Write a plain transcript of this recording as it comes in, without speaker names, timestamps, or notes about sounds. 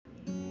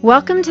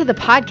Welcome to the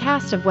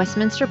podcast of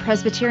Westminster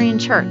Presbyterian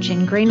Church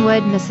in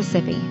Greenwood,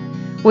 Mississippi.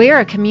 We are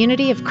a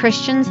community of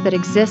Christians that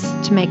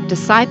exists to make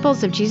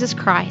disciples of Jesus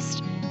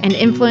Christ and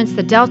influence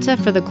the Delta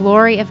for the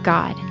glory of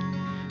God.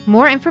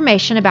 More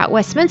information about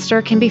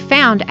Westminster can be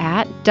found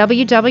at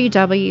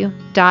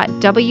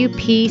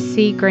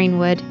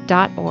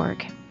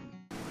www.wpcgreenwood.org.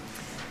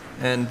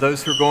 And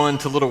those who are going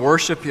to Little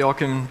Worship, y'all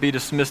can be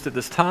dismissed at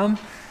this time.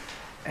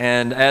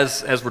 And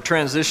as we're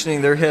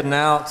transitioning, they're heading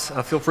out,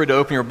 feel free to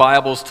open your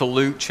Bibles to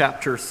Luke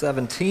chapter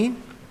 17.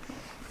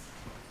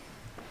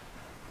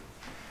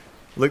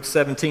 Luke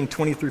 17,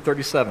 20 through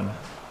 37.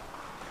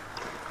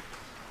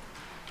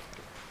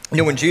 You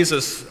know, when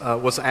Jesus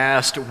was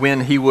asked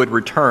when he would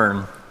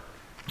return,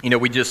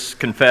 we just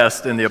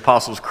confessed in the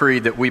Apostles'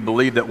 Creed that we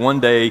believe that one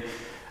day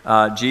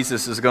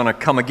Jesus is going to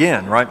come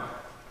again, right?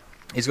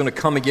 He's going to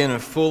come again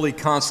and fully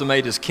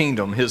consummate his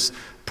kingdom, his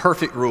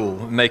perfect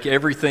rule, make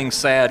everything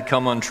sad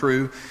come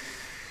untrue.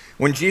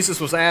 When Jesus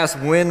was asked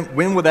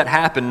when would that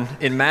happen,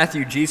 in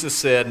Matthew, Jesus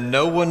said,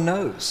 "No one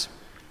knows,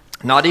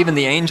 not even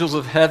the angels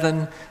of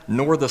heaven,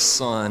 nor the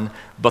Son,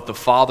 but the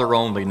Father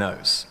only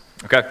knows."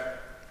 Okay?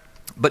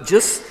 But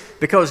just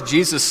because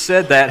Jesus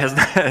said that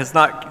has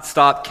not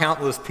stopped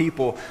countless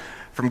people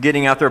from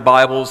getting out their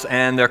Bibles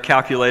and their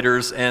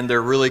calculators and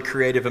their really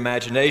creative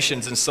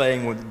imaginations and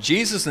saying, well,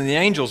 Jesus and the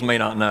angels may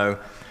not know,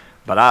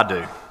 but I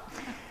do.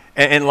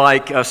 And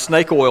like a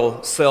snake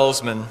oil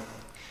salesman,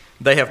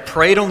 they have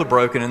preyed on the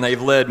broken and they've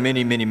led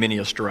many, many, many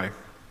astray.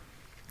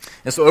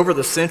 And so over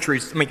the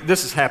centuries,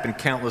 this has happened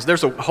countless.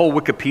 There's a whole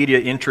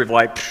Wikipedia entry of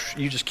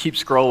you just keep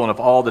scrolling of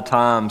all the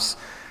times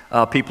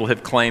people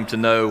have claimed to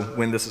know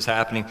when this is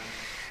happening.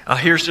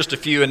 Here's just a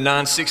few. In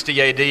 960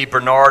 A.D.,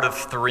 Bernard of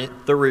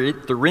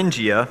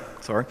Thuringia,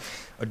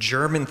 a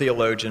German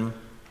theologian,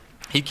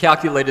 he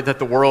calculated that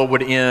the world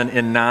would end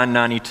in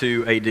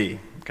 992 A.D.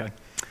 Okay,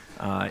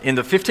 in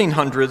the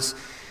 1500s,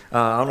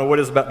 I don't know what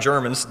it is about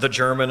Germans. The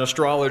German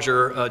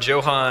astrologer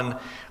Johann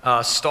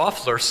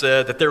Stoffler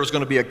said that there was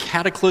going to be a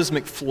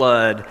cataclysmic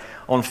flood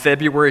on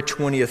February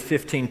 20th,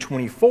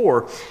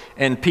 1524,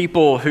 and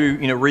people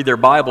who read their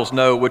Bibles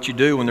know what you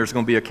do when there's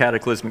going to be a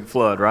cataclysmic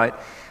flood, right?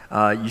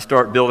 You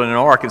start building an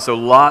ark, and so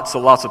lots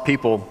of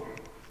people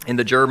in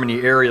the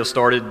Germany area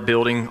started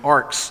building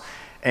arks.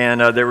 And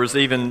there was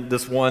even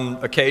this one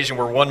occasion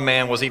where one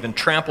man was even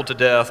trampled to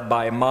death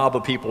by a mob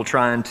of people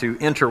trying to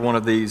enter one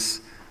of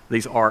these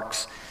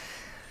arks.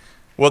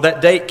 Well,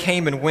 that date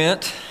came and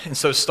went, and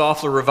so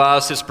Stoffler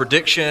revised his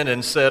prediction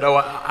and said,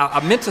 I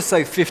meant to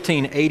say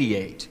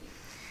 1588,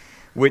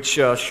 which,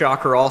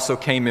 shocker, also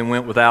came and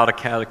went without a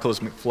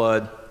cataclysmic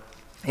flood.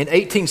 In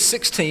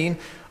 1816,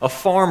 a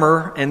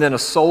farmer and then a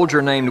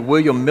soldier named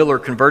William Miller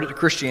converted to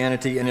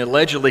Christianity, and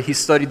allegedly he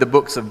studied the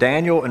books of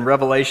Daniel and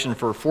Revelation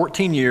for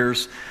 14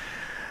 years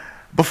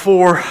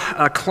before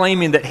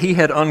claiming that he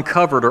had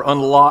uncovered or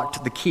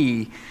unlocked the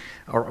key,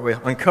 or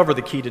uncovered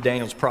the key to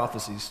Daniel's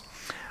prophecies.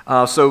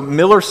 So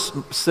Miller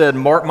said,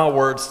 mark my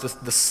words,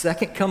 the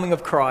second coming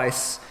of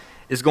Christ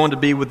is going to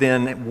be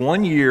within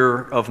 1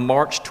 year of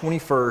March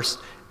 21st,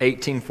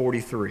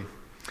 1843.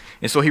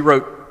 And so he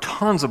wrote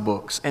tons of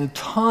books, and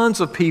tons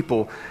of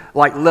people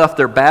left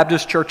their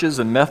Baptist churches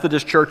and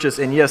Methodist churches,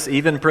 and yes,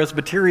 even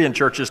Presbyterian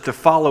churches to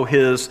follow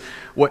his,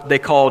 what they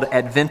called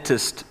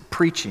Adventist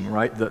preaching,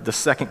 right? The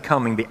second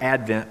coming, the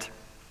Advent.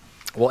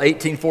 Well,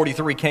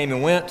 1843 came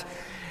and went,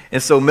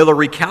 and so Miller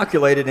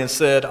recalculated and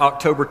said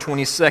October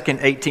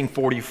 22nd,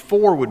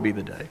 1844 would be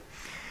the day.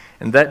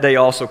 And that day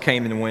also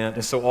came and went,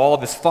 and so all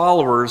of his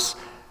followers,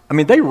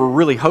 they were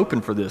really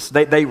hoping for this.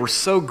 They were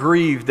so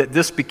grieved that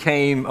this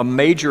became a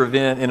major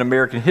event in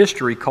American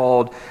history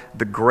called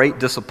the Great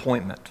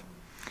Disappointment.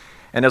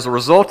 And as a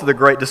result of the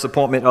Great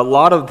Disappointment, a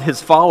lot of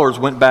his followers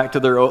went back to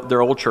their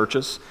old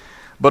churches,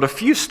 but a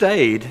few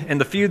stayed,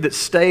 and the few that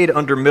stayed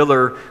under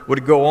Miller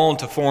would go on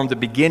to form the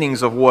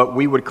beginnings of what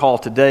we would call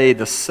today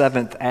the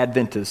Seventh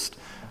Adventist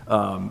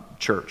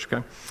Church.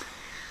 Okay?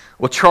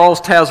 Well,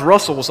 Charles Taze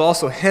Russell was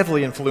also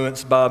heavily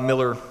influenced by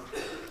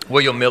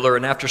William Miller,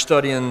 and after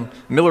studying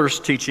Miller's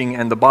teaching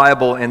and the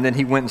Bible, and then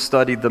he went and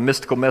studied the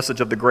mystical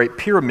message of the Great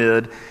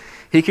Pyramid,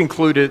 he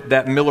concluded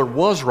that Miller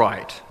was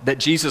right, that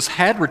Jesus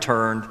had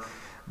returned,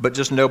 but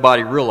just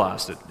nobody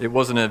realized it. It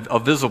wasn't a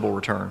visible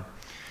return.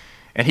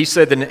 And he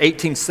said that in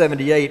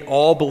 1878,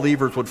 all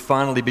believers would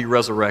finally be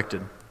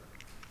resurrected.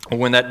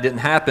 When that didn't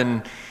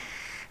happen,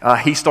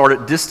 he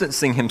started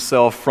distancing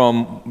himself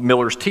from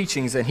Miller's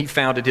teachings, and he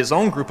founded his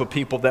own group of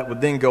people that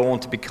would then go on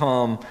to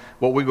become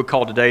what we would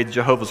call today the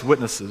Jehovah's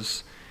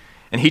Witnesses.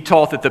 And he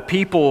taught that the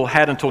people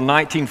had until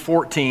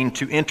 1914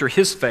 to enter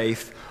his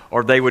faith,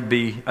 or they would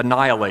be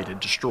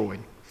annihilated, destroyed.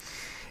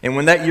 And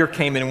when that year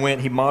came and went,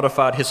 he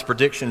modified his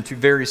prediction to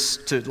very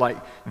soon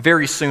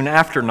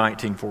after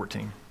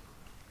 1914.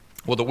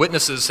 Well, the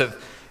Witnesses have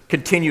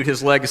continued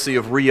his legacy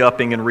of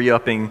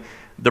re-upping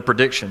the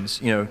predictions.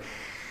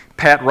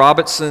 Pat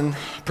Robertson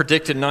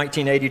predicted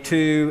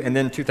 1982, and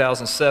then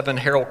 2007,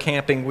 Harold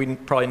Camping, we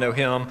probably know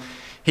him.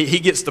 He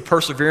gets the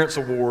Perseverance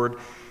Award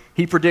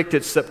He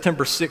predicted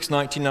September 6,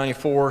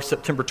 1994,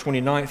 September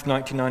 29th,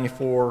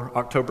 1994,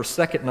 October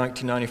 2nd,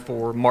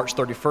 1994, March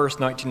 31st,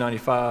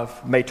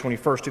 1995, May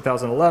 21st,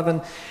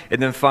 2011,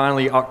 and then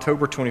finally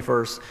October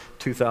 21st,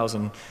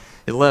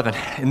 2011.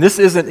 And this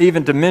isn't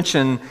even to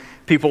mention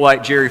people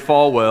like Jerry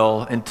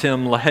Falwell and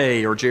Tim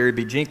LaHaye or Jerry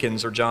B.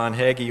 Jenkins or John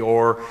Hagee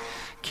or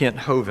Kent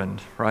Hovind,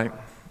 right?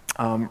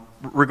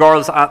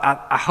 Regardless,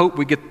 I hope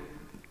we get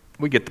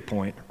the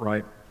point,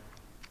 right?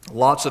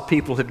 Lots of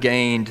people have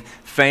gained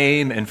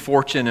fame and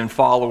fortune and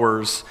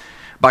followers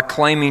by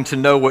claiming to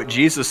know what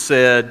Jesus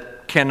said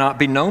cannot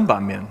be known by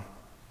men.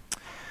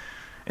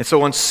 And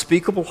so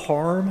unspeakable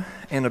harm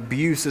and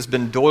abuse has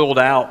been doled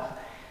out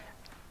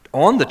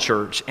on the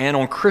church and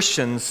on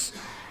Christians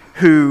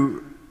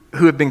who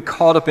have been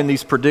caught up in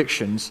these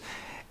predictions.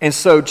 And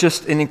so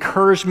just an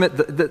encouragement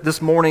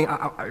this morning,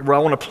 I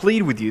want to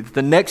plead with you that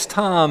the next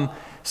time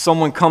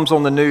someone comes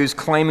on the news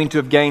claiming to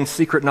have gained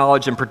secret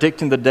knowledge and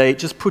predicting the date,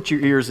 just put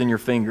your ears in your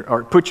finger,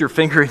 or put your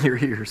finger in your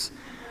ears.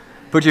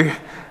 Put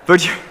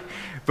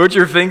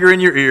your finger in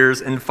your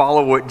ears and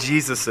follow what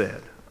Jesus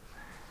said,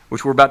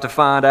 which we're about to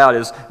find out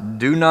is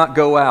do not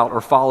go out or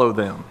follow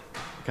them,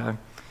 okay?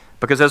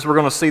 Because as we're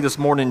going to see this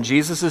morning,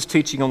 Jesus'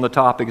 teaching on the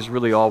topic is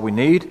really all we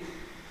need.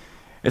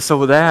 And so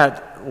with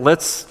that,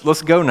 let's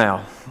go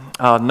now,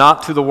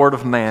 not to the word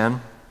of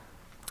man,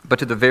 but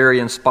to the very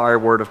inspired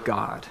word of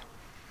God,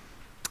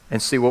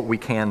 and see what we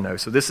can know.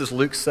 So this is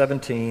Luke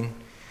 17,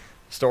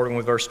 starting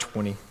with verse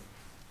 20.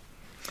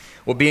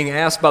 Well, being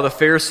asked by the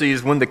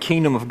Pharisees when the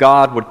kingdom of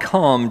God would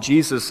come,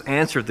 Jesus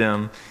answered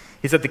them.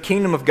 He said, the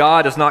kingdom of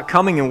God is not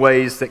coming in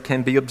ways that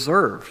can be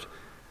observed,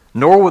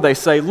 nor will they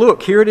say,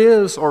 look, here it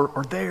is,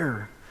 or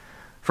there.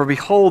 For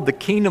behold, the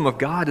kingdom of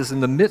God is in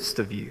the midst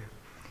of you.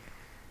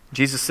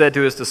 Jesus said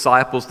to his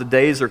disciples, the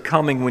days are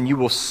coming when you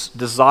will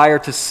desire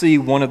to see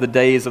one of the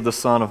days of the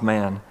Son of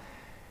Man,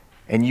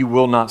 and you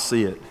will not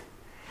see it.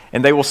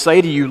 And they will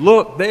say to you,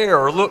 look there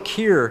or look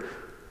here.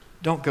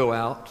 Don't go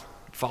out,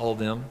 follow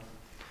them.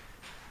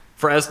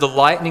 For as the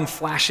lightning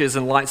flashes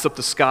and lights up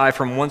the sky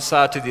from one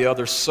side to the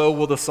other, so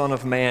will the Son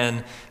of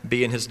Man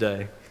be in his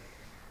day.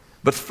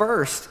 But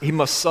first, he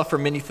must suffer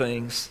many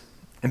things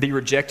and be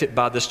rejected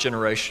by this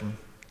generation.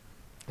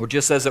 Well,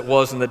 just as it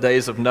was in the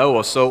days of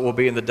Noah, so it will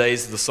be in the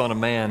days of the Son of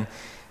Man.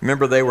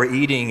 Remember, they were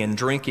eating and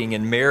drinking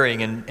and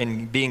marrying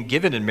and being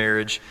given in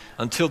marriage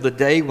until the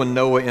day when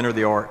Noah entered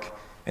the ark.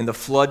 And the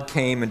flood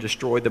came and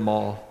destroyed them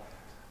all.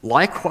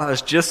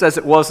 Likewise, just as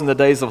it was in the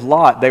days of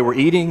Lot, they were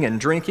eating and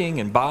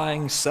drinking and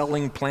buying,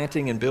 selling,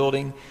 planting, and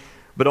building.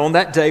 But on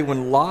that day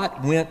when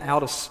Lot went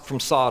out from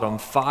Sodom,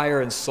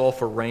 fire and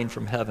sulfur rained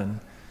from heaven,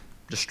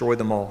 destroyed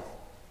them all.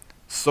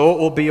 So it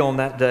will be on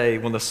that day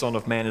when the Son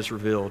of Man is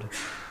revealed.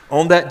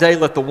 On that day,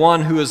 let the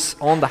one who is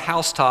on the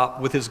housetop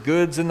with his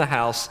goods in the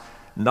house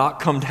not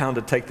come down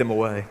to take them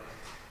away.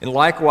 And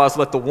likewise,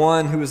 let the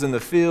one who is in the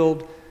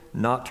field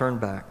not turn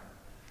back.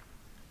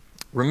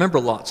 Remember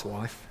Lot's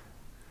wife.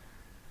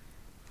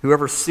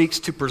 Whoever seeks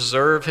to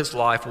preserve his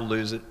life will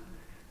lose it,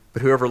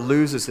 but whoever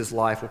loses his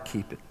life will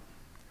keep it.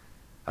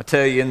 I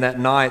tell you, in that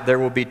night there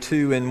will be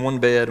two in one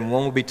bed, and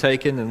one will be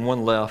taken and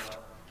one left.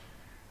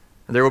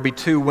 And there will be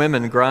two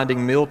women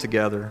grinding meal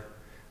together.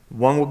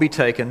 One will be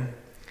taken,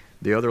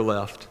 the other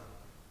left.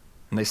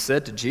 And they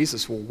said to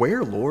Jesus, well,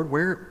 where, Lord?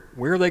 Where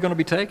are they going to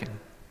be taken?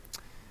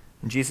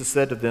 And Jesus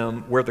said to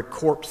them, where the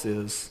corpse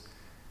is,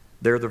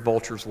 there the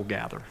vultures will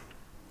gather.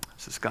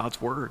 This is God's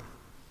word.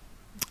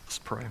 Let's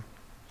pray.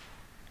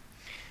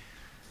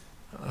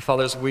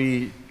 Father, as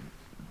we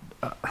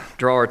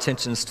draw our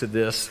attentions to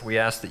this, we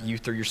ask that you,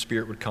 through your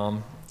Spirit, would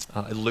come,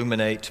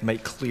 illuminate,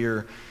 make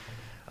clear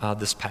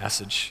this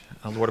passage.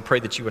 Lord, I pray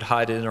that you would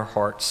hide it in our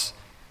hearts.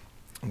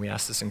 And we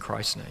ask this in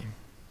Christ's name.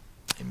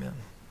 Amen.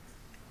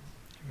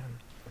 Amen.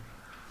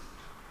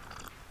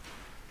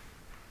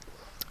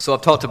 So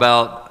I've talked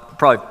about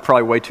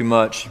probably way too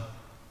much.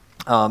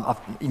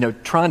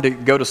 Trying to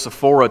go to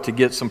Sephora to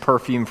get some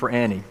perfume for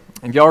Annie.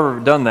 Have y'all ever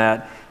done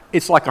that?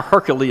 It's like a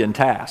Herculean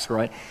task,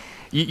 right?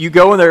 You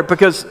go in there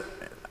because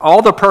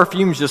all the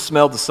perfumes just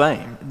smell the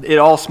same. It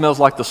all smells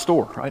like the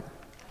store, right?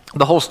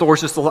 The whole store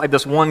is just like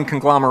this one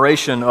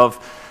conglomeration of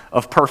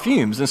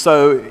perfumes. And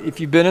so if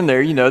you've been in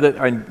there, you know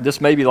that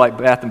this may be like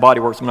Bath & Body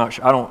Works. I'm not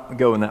sure. I don't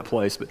go in that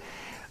place. But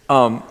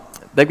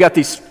they've got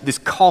these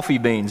coffee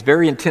beans,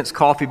 very intense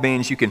coffee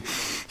beans you can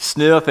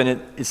sniff,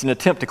 and it's an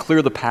attempt to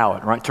clear the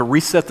palate, right? To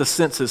reset the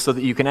senses so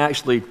that you can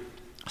actually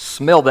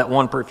smell that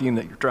one perfume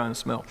that you're trying to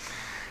smell.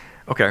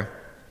 Okay.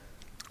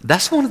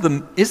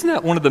 Isn't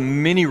that one of the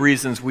many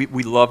reasons we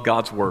love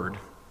God's Word?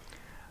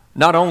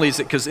 Not only is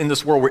it because in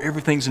this world where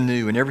everything's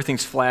new and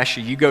everything's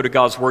flashy, you go to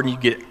God's Word and you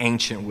get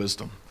ancient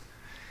wisdom.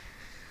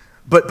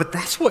 But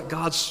that's what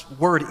God's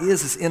Word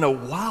is in a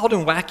wild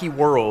and wacky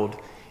world.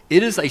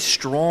 It is a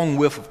strong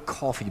whiff of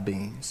coffee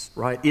beans,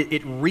 right?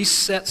 It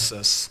resets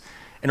us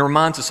and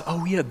reminds us,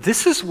 oh yeah,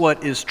 this is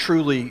what is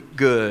truly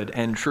good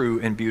and true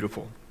and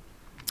beautiful.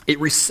 It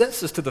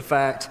resets us to the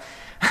fact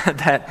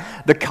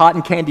that the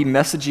cotton candy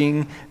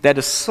messaging that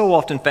is so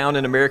often found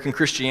in American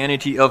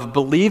Christianity of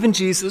believe in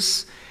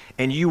Jesus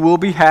and you will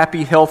be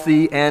happy,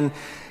 healthy, and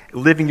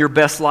living your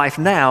best life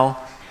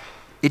now,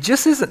 it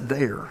just isn't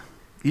there.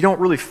 You don't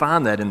really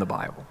find that in the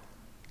Bible.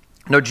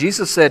 No,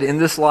 Jesus said in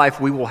this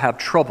life we will have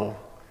trouble,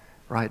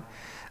 right?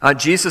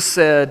 Jesus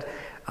said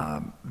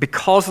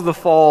because of the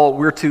fall,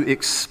 we're to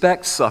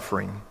expect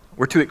suffering.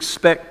 We're to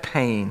expect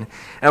pain.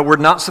 And we're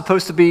not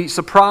supposed to be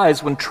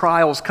surprised when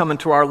trials come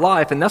into our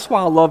life. And that's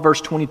why I love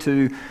verse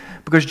 22,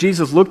 because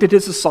Jesus looked at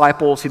his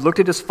disciples, he looked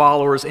at his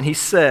followers, and he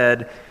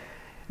said,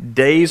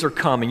 days are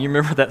coming. You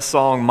remember that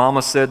song,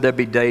 Mama Said There'd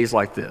Be Days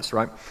Like This,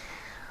 right?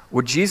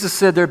 Well, Jesus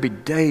said there'd be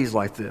days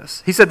like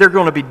this. He said there are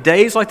going to be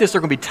days like this. There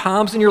are going to be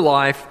times in your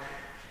life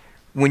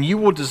when you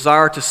will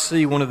desire to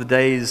see one of the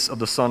days of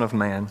the Son of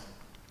Man.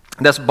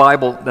 That's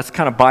Bible. That's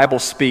kind of Bible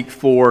speak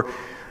for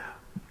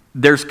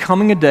there's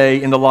coming a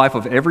day in the life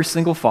of every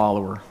single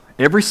follower,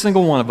 every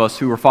single one of us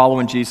who are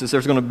following Jesus.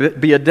 There's going to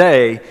be a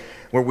day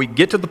where we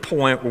get to the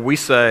point where we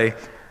say,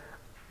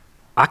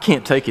 I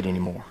can't take it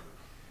anymore.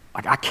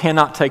 Like, I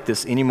cannot take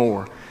this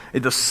anymore.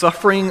 The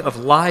suffering of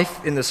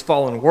life in this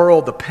fallen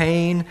world, the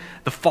pain,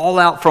 the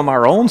fallout from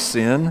our own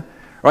sin,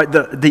 right?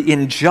 The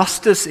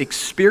injustice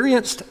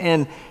experienced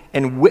and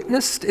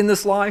witnessed in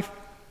this life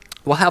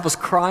will have us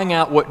crying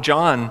out what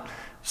John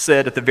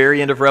said at the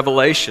very end of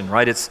Revelation,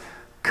 right? It's,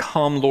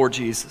 come, Lord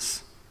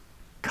Jesus,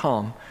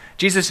 come.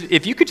 Jesus,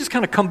 if you could just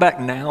kind of come back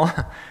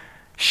now,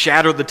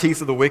 shatter the teeth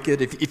of the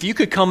wicked, if you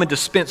could come and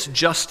dispense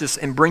justice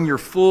and bring your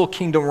full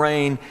kingdom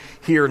reign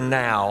here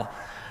now,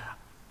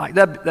 like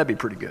that'd be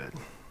pretty good.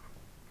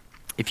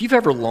 If you've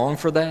ever longed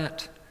for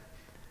that,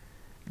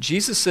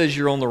 Jesus says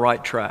you're on the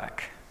right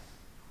track,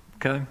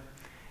 okay?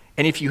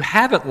 And if you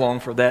haven't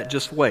longed for that,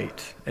 just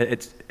wait.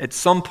 At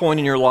some point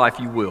in your life,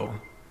 you will.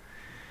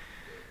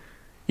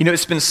 You know,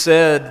 it's been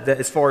said that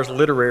as far as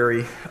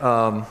literary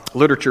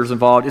literature is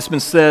involved, it's been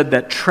said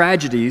that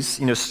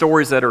tragedies,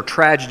 stories that are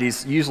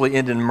tragedies usually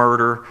end in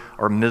murder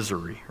or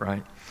misery,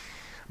 right?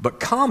 But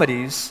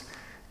comedies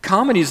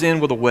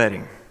end with a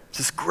wedding. It's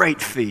this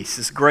great feast,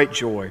 this great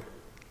joy.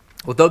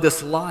 Although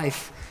this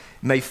life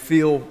may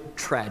feel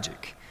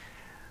tragic,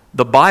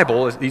 the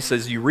Bible, he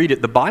says, you read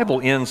it, the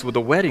Bible ends with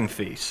a wedding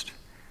feast,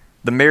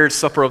 the marriage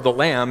supper of the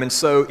Lamb. And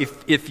so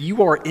if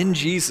you are in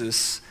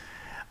Jesus,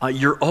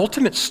 your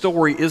ultimate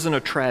story isn't a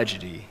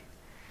tragedy.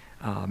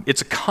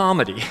 It's a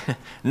comedy.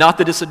 Not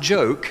that it's a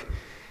joke,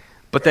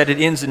 but that it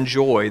ends in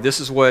joy. This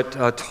is what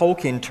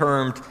Tolkien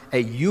termed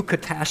a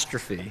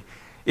eucatastrophe.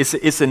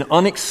 It's an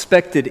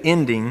unexpected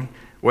ending,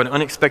 or an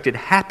unexpected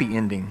happy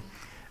ending,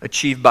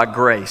 achieved by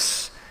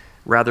grace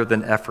rather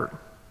than effort.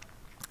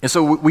 And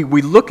so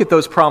we look at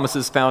those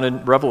promises found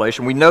in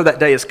Revelation. We know that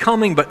day is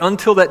coming, but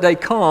until that day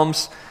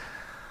comes,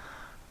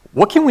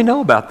 what can we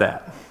know about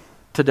that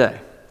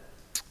today?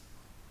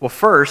 Well,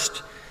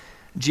 first,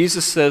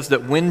 Jesus says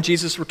that when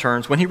Jesus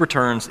returns, when he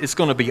returns, it's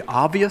going to be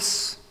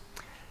obvious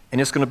and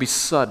it's going to be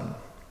sudden.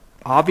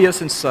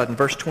 Obvious and sudden.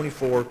 Verse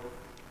 24,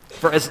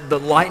 for as the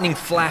lightning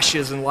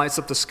flashes and lights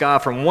up the sky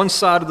from one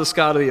side of the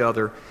sky to the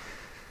other,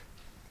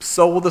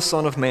 so will the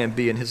Son of Man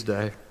be in his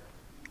day.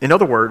 In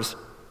other words,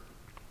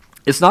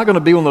 it's not going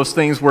to be one of those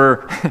things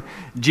where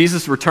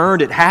Jesus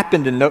returned, it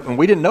happened, and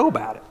we didn't know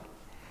about it.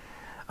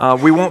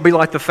 We won't be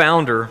like the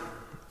founder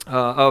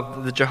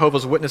of the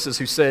Jehovah's Witnesses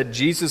who said,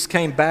 Jesus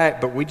came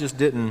back, but we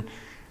didn't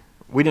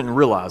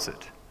realize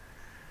it.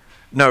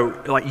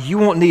 No, like you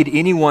won't need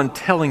anyone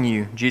telling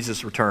you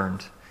Jesus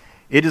returned.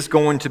 It is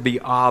going to be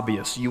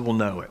obvious. You will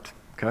know it,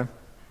 okay?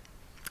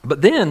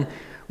 But then,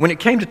 when it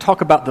came to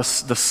talk about the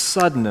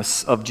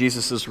suddenness of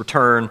Jesus'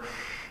 return,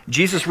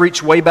 Jesus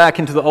reached way back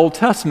into the Old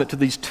Testament to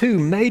these two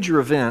major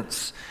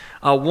events.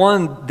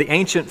 One, the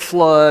ancient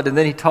flood, and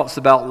then he talks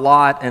about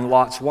Lot and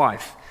Lot's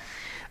wife.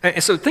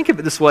 And so think of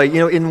it this way,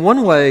 in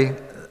one way,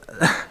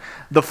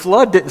 the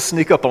flood didn't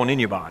sneak up on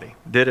anybody,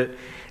 did it?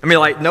 I mean,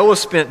 like Noah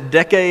spent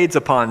decades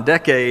upon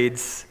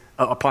decades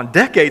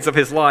of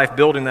his life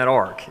building that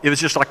ark. It was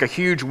just like a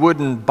huge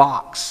wooden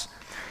box.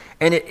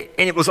 And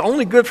it was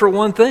only good for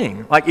one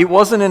thing. Like it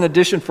wasn't an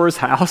addition for his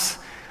house.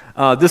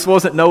 This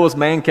wasn't Noah's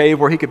man cave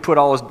where he could put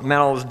all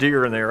his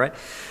deer in there, right?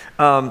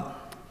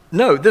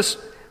 No,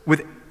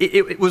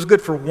 it was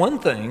good for one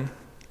thing,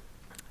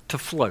 to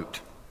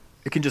float.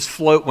 It can just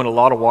float when a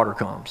lot of water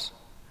comes.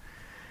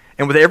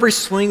 And with every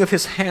swing of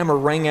his hammer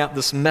rang out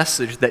this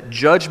message that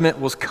judgment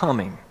was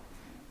coming.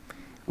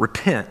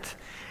 Repent.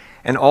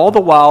 And all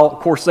the while, of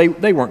course, they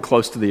weren't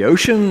close to the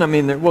ocean. I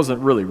mean, it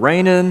wasn't really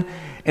raining.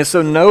 And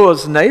so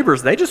Noah's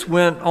neighbors, they just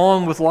went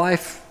on with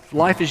life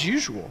as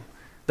usual.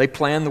 They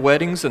planned the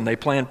weddings and they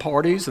planned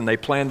parties and they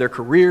planned their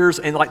careers.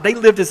 And like they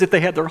lived as if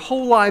they had their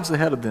whole lives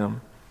ahead of them.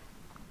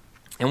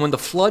 And when the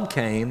flood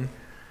came,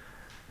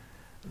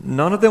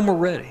 none of them were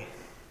ready.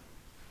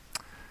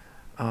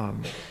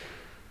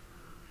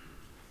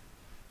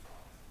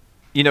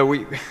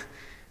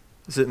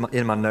 This is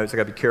in my notes. I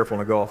got to be careful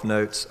when I go off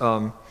notes.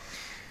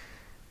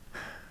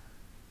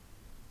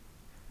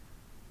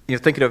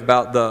 Thinking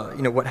about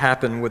what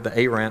happened with the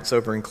Arants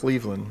over in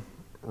Cleveland,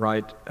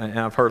 right? And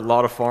I've heard a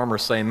lot of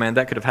farmers saying, "Man,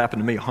 that could have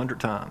happened to me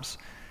 100 times."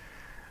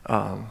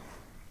 A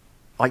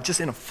like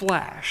just in a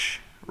flash,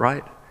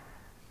 right?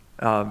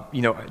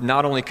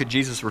 Not only could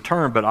Jesus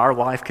return, but our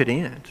life could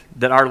end.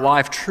 That our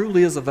life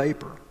truly is a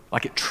vapor.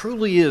 Like it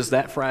truly is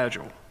that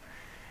fragile.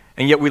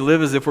 And yet we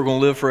live as if we're going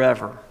to live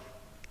forever.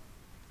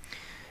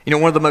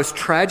 One of the most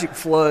tragic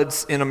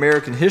floods in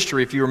American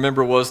history, if you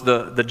remember, was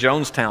the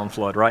Jonestown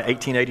flood, right?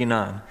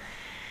 1889.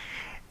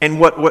 And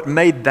what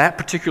made that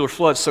particular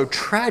flood so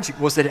tragic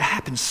was that it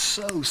happened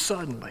so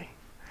suddenly.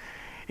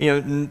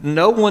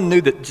 No one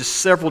knew that just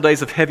several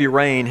days of heavy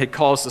rain had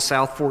caused the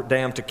South Fork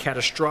Dam to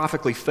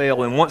catastrophically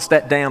fail. And once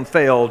that dam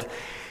failed,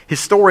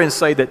 historians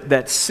say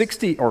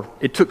that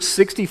it took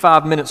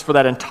 65 minutes for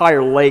that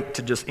entire lake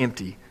to just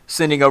empty,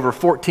 sending over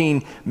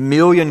 14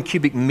 million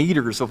cubic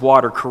meters of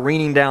water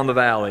careening down the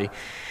valley.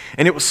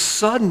 And it was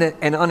sudden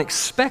and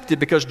unexpected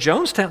because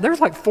Jonestown, there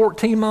was like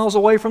 14 miles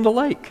away from the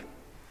lake.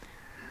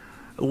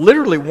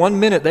 Literally 1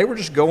 minute, they were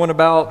just going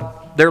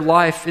about their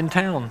life in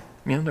town.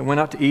 They went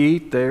out to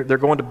eat. They're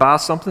going to buy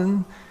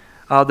something.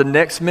 The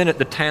next minute,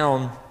 the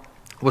town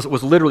was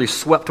literally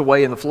swept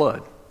away in the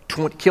flood,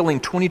 killing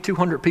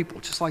 2,200 people,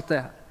 just like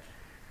that.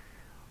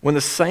 When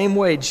the same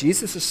way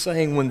Jesus is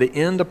saying when the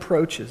end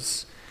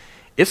approaches,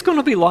 it's going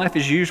to be life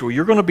as usual.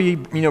 You're going to be,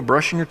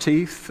 brushing your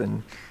teeth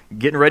and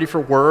getting ready for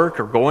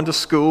work or going to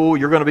school.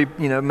 You're going to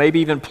be,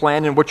 maybe even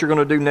planning what you're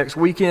going to do next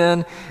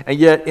weekend. And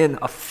yet in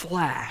a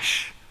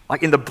flash,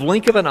 like in the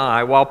blink of an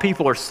eye, while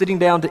people are sitting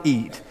down to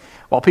eat,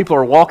 while people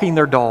are walking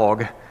their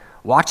dog,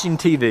 watching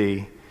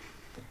TV,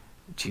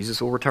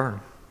 Jesus will return.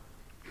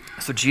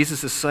 So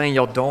Jesus is saying,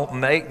 y'all don't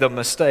make the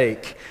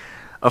mistake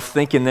of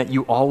thinking that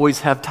you always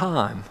have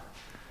time.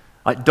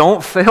 Like,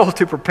 don't fail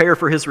to prepare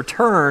for his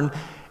return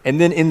and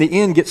then in the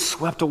end get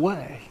swept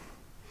away.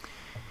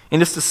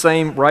 And it's the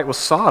same right with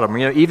Sodom.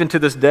 Even to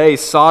this day,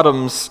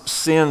 Sodom's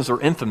sins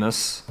are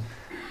infamous.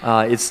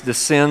 It's the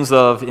sins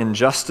of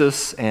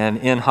injustice and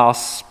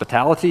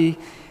inhospitality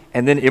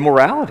and then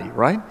immorality,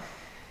 right?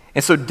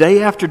 And so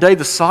day after day,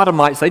 the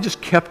Sodomites, they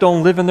just kept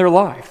on living their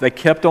life. They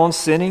kept on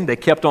sinning. They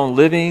kept on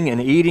living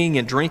and eating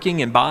and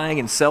drinking and buying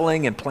and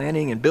selling and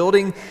planning and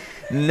building,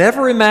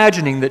 never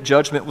imagining that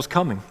judgment was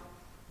coming.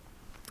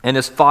 And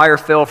as fire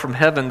fell from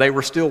heaven, they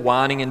were still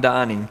whining and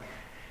dining.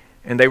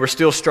 And they were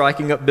still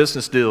striking up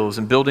business deals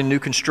and building new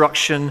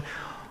construction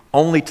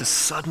only to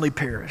suddenly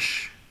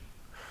perish.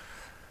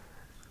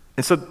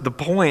 And so the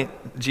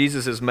point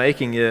Jesus is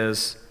making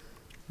is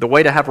the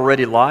way to have a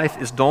ready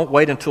life is don't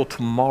wait until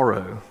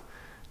tomorrow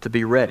to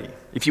be ready.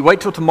 If you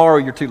wait till tomorrow,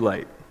 you're too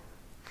late.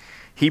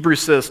 Hebrews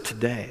says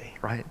today,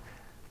 right?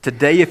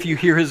 Today, if you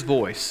hear his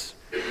voice,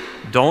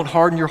 don't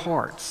harden your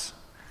hearts.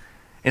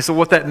 And so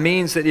what that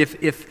means that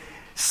if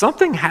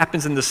something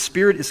happens and the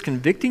Spirit is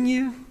convicting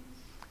you,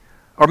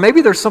 or maybe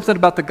there's something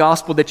about the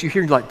gospel that you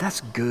hear and you're like, that's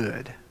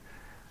good.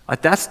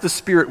 Like that's the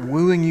Spirit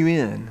wooing you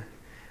in.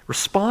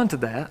 Respond to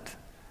that.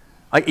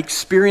 Like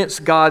experience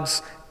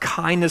God's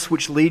kindness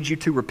which leads you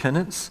to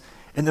repentance,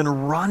 and then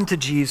run to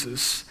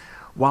Jesus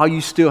while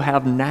you still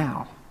have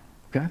now,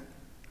 okay?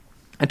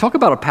 And talk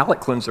about a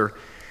palate cleanser.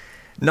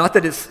 Not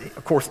that it's,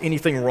 of course,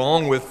 anything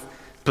wrong with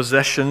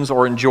possessions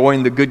or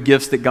enjoying the good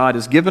gifts that God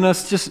has given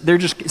us.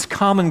 It's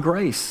common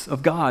grace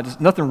of God. There's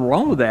nothing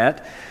wrong with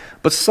that.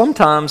 But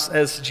sometimes,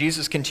 as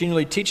Jesus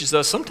continually teaches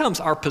us, sometimes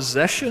our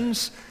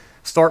possessions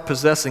start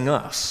possessing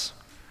us.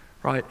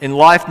 Right? And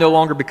life no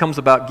longer becomes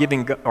about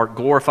giving or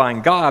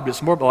glorifying God, but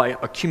it's more about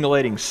like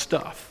accumulating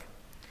stuff.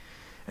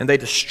 And they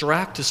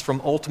distract us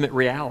from ultimate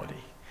reality.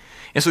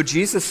 And so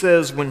Jesus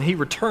says when he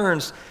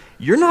returns,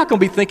 you're not going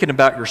to be thinking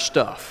about your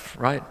stuff,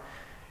 right?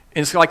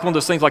 And it's like one of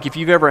those things, like if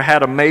you've ever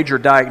had a major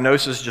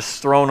diagnosis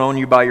just thrown on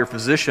you by your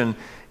physician,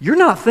 you're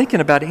not thinking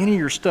about any of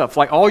your stuff.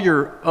 Like all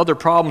your other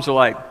problems are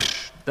like,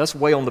 that's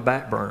way on the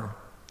back burner.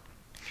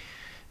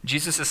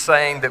 Jesus is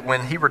saying that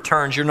when he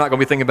returns, you're not going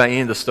to be thinking about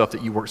any of the stuff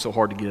that you worked so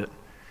hard to get.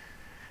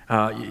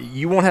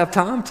 You won't have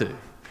time to.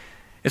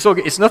 And so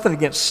it's nothing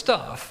against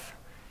stuff.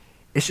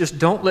 It's just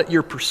don't let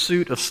your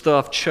pursuit of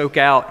stuff choke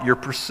out your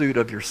pursuit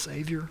of your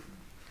Savior.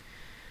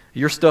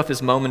 Your stuff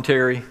is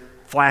momentary,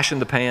 flash in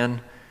the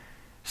pan.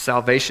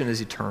 Salvation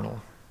is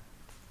eternal.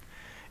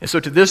 And so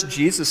to this,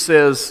 Jesus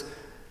says,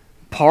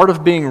 part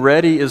of being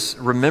ready is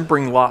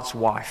remembering Lot's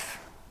wife.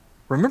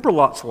 Remember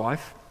Lot's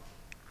wife?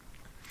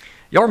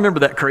 Y'all remember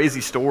that crazy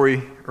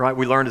story, right?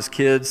 We learned as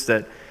kids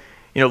that,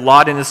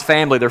 Lot and his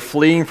family, they're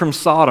fleeing from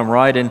Sodom,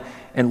 right?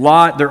 And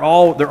Lot, they're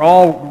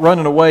all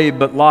running away,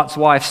 but Lot's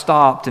wife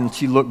stopped and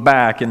she looked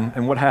back.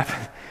 And what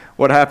happened?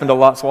 What happened to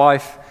Lot's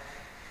wife?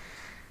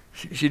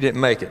 She didn't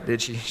make it,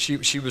 did she?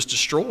 She was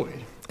destroyed.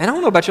 And I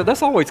don't know about you,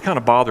 that's always kind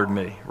of bothered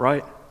me,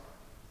 right?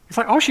 It's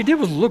like all she did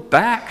was look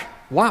back.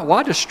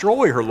 Why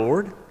destroy her,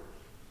 Lord?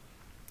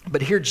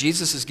 But here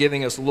Jesus is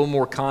giving us a little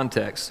more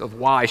context of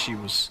why she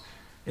was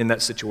in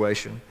that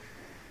situation.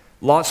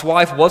 Lot's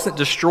wife wasn't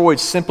destroyed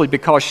simply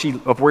because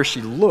of where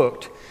she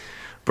looked,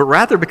 but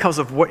rather because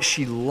of what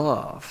she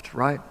loved,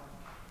 right?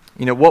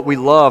 What we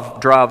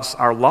love drives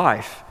our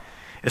life.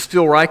 As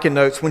Phil Ryken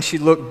notes, when she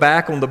looked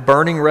back on the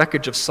burning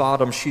wreckage of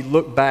Sodom, she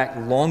looked back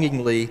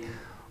longingly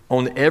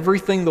on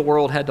everything the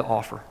world had to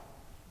offer.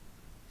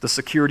 the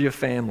security of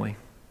family,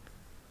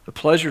 the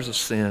pleasures of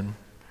sin.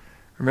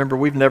 Remember,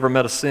 we've never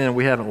met a sin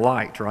we haven't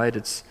liked, right?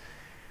 It's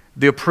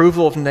the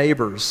approval of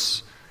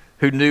neighbors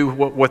who knew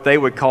what they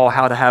would call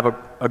how to have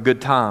a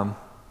good time.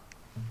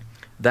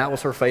 That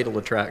was her fatal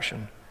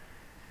attraction.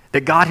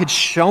 That God had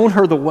shown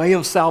her the way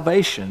of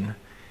salvation,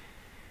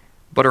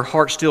 but her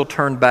heart still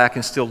turned back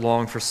and still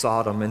longed for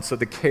Sodom. And so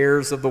the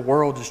cares of the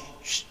world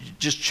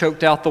just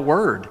choked out the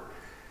word.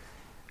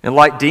 And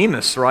like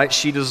Demas, right,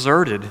 she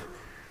deserted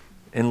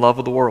in love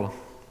of the world.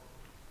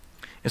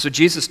 And so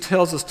Jesus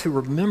tells us to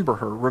remember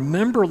her.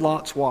 Remember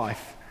Lot's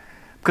wife.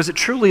 Because it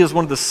truly is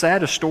one of the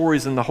saddest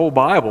stories in the whole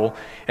Bible.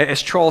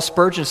 As Charles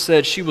Spurgeon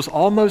said, she was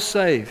almost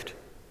saved,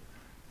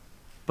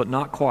 but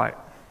not quite.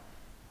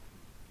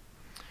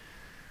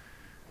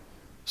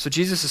 So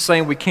Jesus is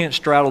saying we can't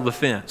straddle the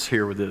fence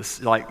here with this.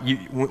 Like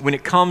when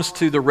it comes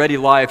to the ready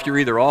life, you're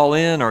either all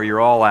in or you're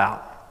all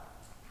out.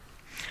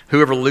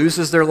 Whoever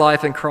loses their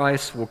life in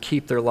Christ will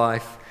keep their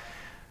life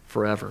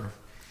forever.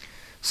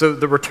 So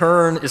the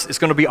return is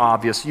going to be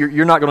obvious.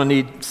 You're not going to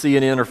need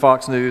CNN or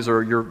Fox News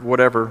or your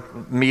whatever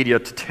media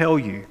to tell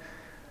you.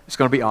 It's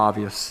going to be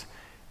obvious,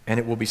 and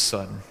it will be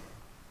sudden.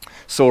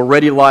 So a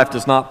ready life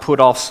does not put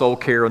off soul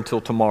care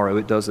until tomorrow.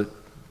 It does it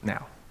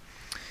now.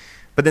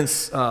 But then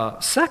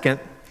second,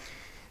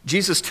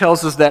 Jesus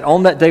tells us that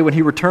on that day when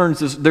he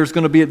returns, there's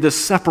going to be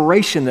this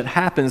separation that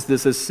happens,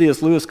 this, as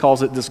C.S. Lewis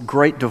calls it, this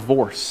great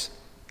divorce.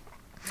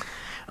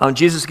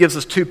 Jesus gives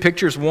us two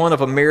pictures, one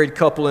of a married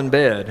couple in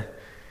bed.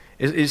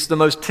 It's the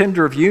most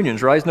tender of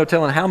unions, right? There's no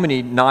telling how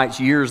many nights,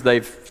 years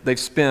they've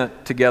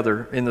spent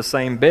together in the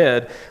same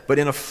bed, but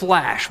in a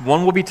flash,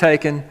 one will be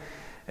taken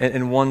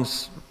and one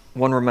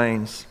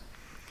remains.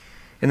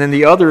 And then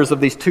the other is of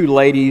these two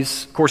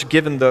ladies, of course,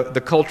 given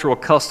the cultural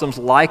customs,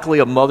 likely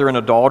a mother and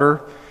a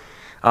daughter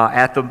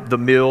at the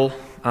mill,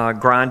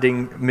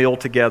 grinding mill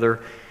together.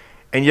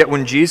 And yet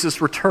when Jesus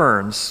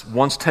returns,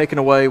 one's taken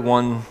away,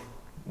 one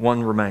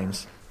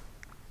remains.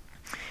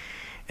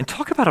 And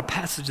talk about a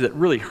passage that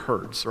really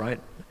hurts, right?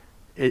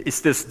 It's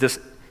this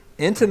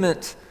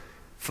intimate,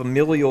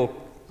 familial,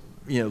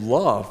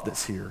 love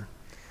that's here.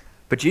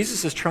 But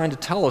Jesus is trying to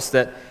tell us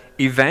that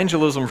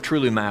evangelism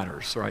truly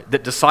matters, right?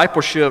 That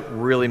discipleship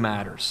really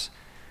matters.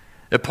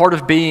 That part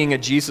of being a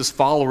Jesus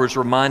follower is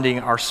reminding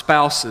our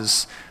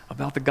spouses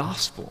about the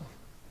gospel,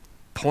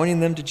 pointing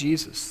them to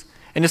Jesus.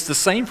 And it's the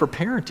same for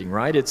parenting,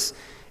 right? It's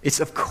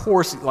of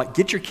course, like,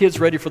 get your kids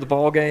ready for the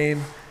ball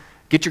game,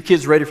 get your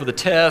kids ready for the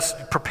test,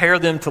 prepare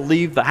them to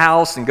leave the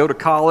house and go to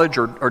college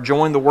or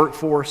join the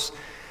workforce.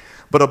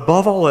 But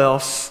above all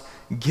else,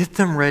 get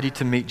them ready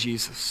to meet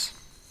Jesus.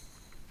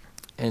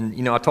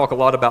 And, I talk a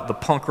lot about the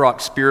punk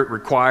rock spirit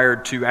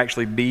required to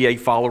actually be a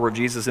follower of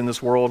Jesus in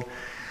this world.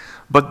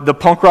 But the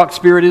punk rock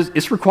spirit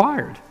is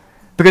required.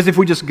 Because if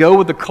we just go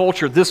with the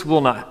culture, this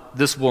will not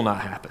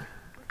happen.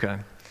 Okay?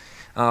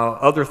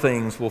 Other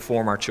things will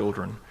form our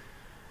children.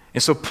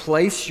 And so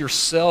place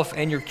yourself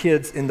and your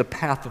kids in the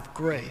path of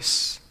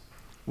grace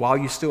while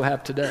you still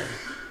have today.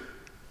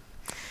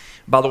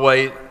 By the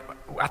way,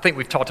 I think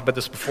we've talked about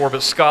this before,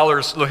 but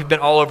scholars have been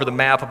all over the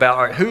map about,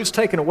 all right, who's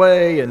taken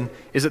away, and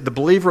is it the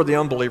believer or the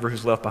unbeliever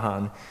who's left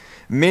behind?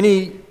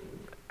 Many,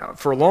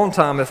 for a long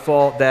time, have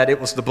thought that it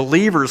was the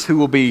believers who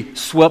will be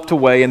swept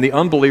away and the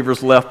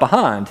unbelievers left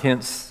behind,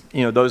 hence,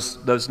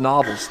 those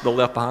novels, the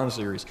Left Behind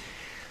series.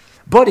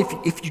 But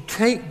if you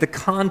take the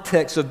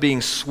context of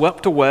being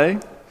swept away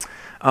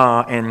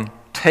and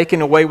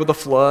taken away with a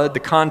flood, the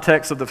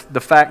context of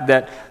the fact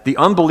that the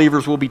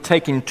unbelievers will be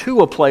taken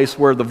to a place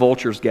where the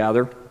vultures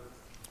gather,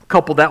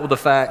 couple that with the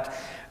fact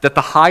that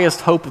the highest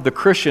hope of the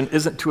Christian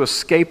isn't to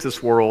escape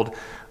this world,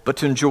 but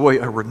to enjoy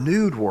a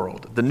renewed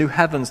world, the new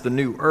heavens, the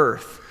new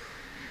earth.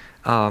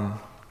 The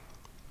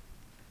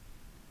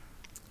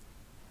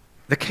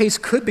case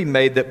could be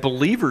made that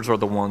believers are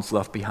the ones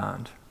left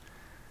behind.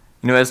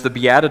 As the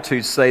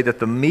Beatitudes say, that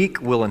the meek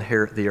will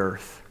inherit the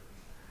earth.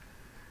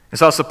 And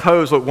so I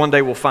suppose one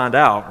day we'll find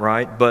out,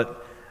 right?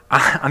 But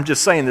I'm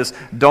just saying this,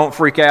 don't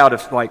freak out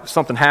if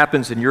something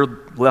happens and you're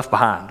left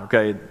behind,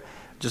 okay?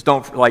 Just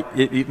don't,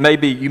 you may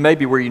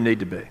be where you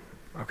need to be,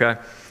 okay?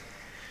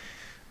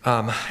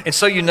 And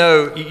so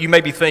you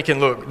may be thinking,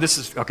 look, this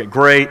is, okay,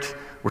 great.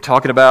 We're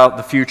talking about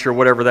the future,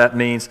 whatever that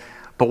means.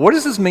 But what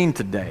does this mean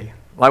today?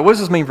 What does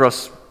this mean for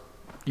us,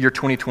 year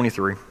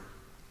 2023?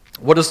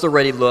 What does the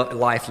ready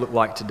life look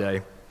like today?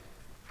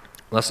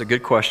 Well, that's a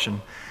good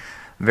question.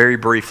 Very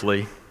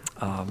briefly,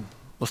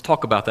 let's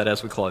talk about that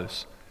as we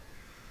close.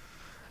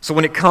 So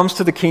when it comes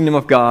to the kingdom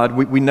of God,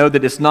 we know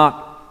that it's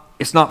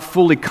not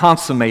fully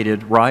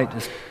consummated,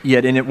 right,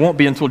 yet, and it won't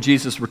be until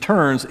Jesus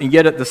returns. And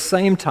yet at the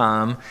same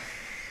time,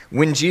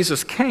 when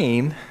Jesus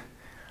came,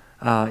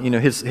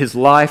 his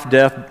life,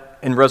 death,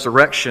 and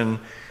resurrection,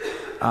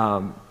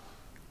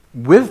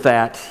 with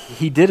that,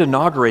 he did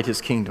inaugurate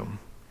his kingdom.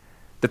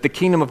 That the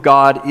kingdom of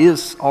God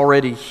is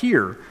already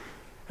here.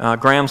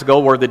 Graham's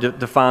Goldworthy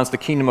defines the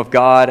kingdom of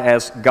God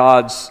as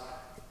God's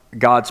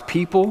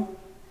people,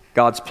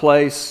 God's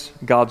place,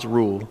 God's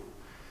rule.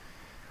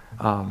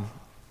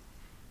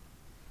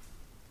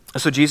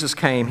 And so Jesus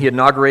came. He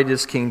inaugurated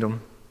his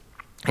kingdom.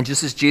 And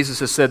just as Jesus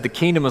has said, the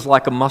kingdom is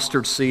like a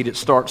mustard seed. It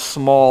starts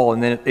small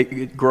and then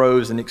it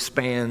grows and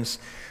expands.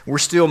 We're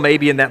still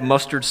maybe in that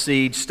mustard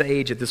seed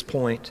stage at this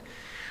point.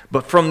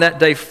 But from that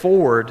day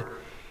forward,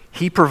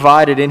 he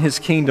provided in his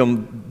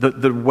kingdom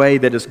the way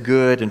that is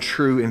good and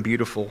true and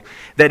beautiful.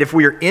 That if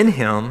we are in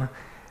him,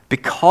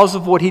 because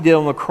of what he did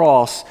on the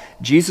cross,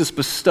 Jesus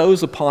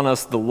bestows upon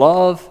us the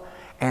love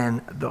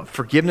and the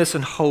forgiveness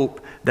and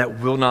hope that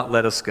will not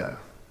let us go.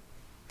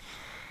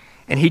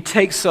 And he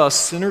takes us,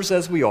 sinners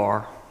as we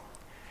are,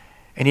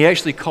 and he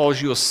actually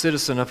calls you a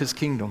citizen of his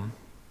kingdom.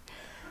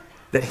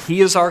 That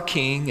he is our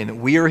king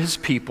and we are his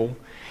people.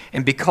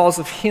 And because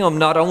of him,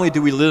 not only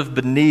do we live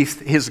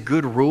beneath his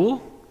good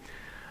rule,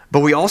 but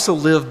we also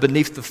live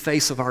beneath the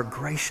face of our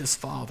gracious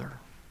Father.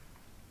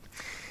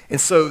 And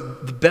so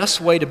the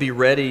best way to be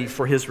ready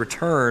for his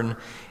return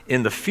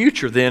in the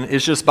future then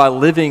is just by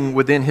living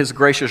within his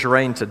gracious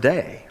reign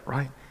today,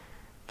 right?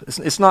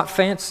 It's not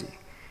fancy.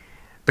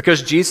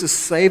 Because Jesus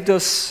saved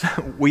us,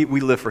 we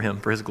live for him,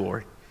 for his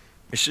glory.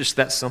 It's just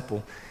that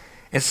simple.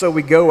 And so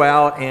we go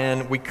out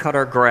and we cut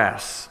our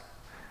grass,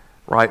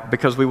 right?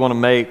 Because we want to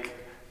make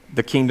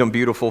the kingdom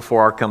beautiful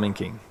for our coming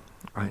king,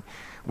 right?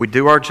 We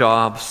do our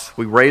jobs,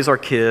 we raise our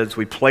kids,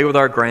 we play with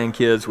our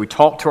grandkids, we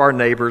talk to our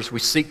neighbors, we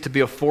seek to be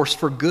a force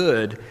for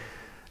good,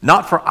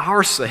 not for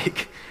our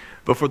sake,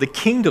 but for the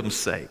kingdom's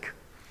sake.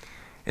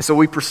 And so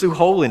we pursue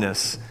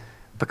holiness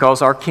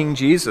because our King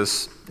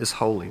Jesus is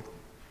holy.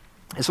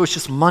 And so it's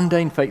just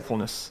mundane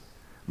faithfulness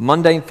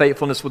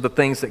with the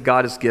things that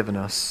God has given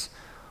us,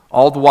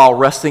 all the while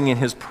resting in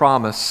his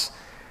promise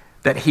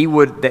that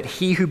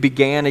he who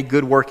began a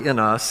good work in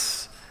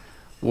us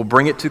will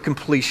bring it to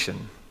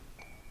completion.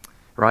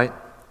 Right?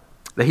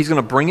 That he's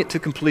going to bring it to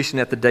completion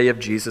at the day of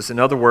Jesus. In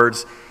other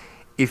words,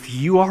 if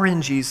you are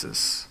in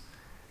Jesus,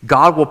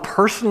 God will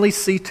personally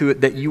see to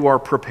it that you are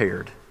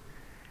prepared,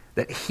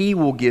 that he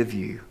will give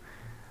you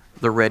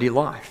the ready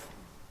life.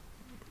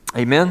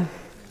 Amen?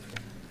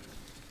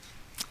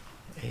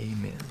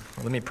 Amen.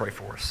 Well, let me pray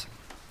for us.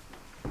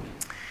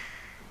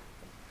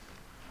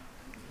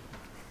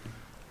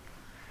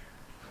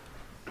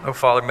 Oh,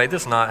 Father, may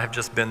this not have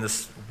just been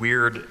this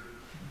weird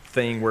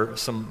thing where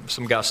some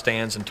guy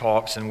stands and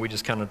talks and we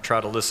just kind of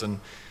try to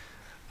listen.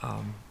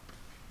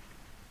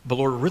 But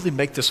Lord, really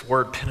make this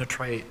word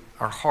penetrate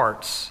our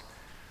hearts.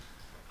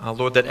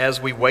 Lord, that as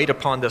we wait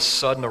upon this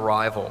sudden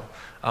arrival,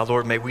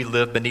 Lord, may we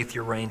live beneath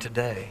your reign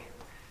today.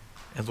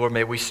 And Lord,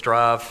 may we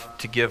strive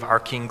to give our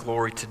King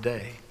glory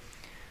today.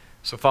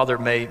 So Father,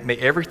 may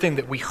everything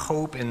that we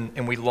hope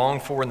and we long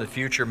for in the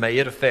future, may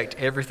it affect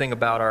everything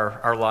about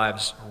our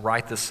lives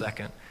right this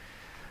second.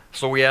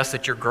 So we ask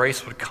that your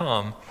grace would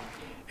come.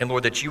 And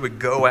Lord, that you would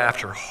go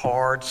after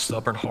hard,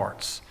 stubborn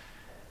hearts.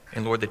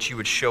 And Lord, that you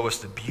would show us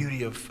the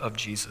beauty of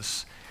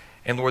Jesus.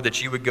 And Lord,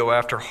 that you would go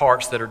after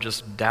hearts that are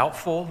just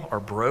doubtful or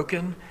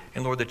broken.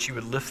 And Lord, that you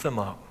would lift them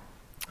up.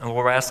 And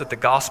Lord, I ask that the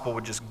gospel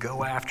would just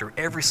go after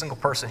every single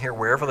person here,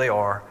 wherever they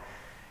are,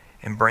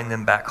 and bring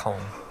them back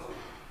home.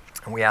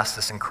 And we ask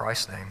this in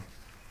Christ's name.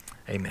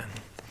 Amen.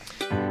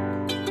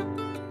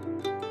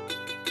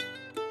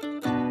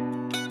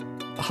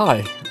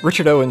 Hi,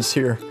 Richard Owens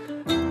here.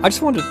 I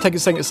just wanted to take a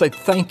second to say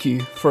thank you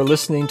for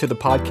listening to the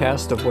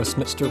podcast of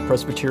Westminster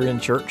Presbyterian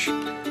Church.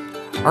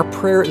 Our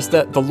prayer is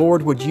that the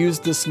Lord would use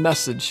this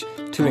message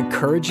to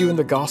encourage you in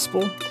the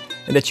gospel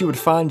and that you would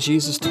find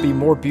Jesus to be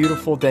more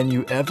beautiful than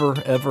you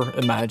ever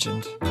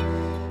imagined.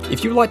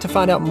 If you would like to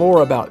find out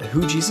more about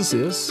who Jesus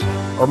is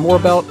or more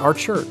about our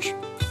church,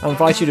 I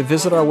invite you to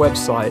visit our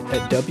website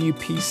at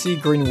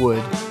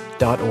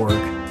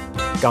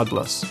wpcgreenwood.org. God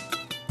bless.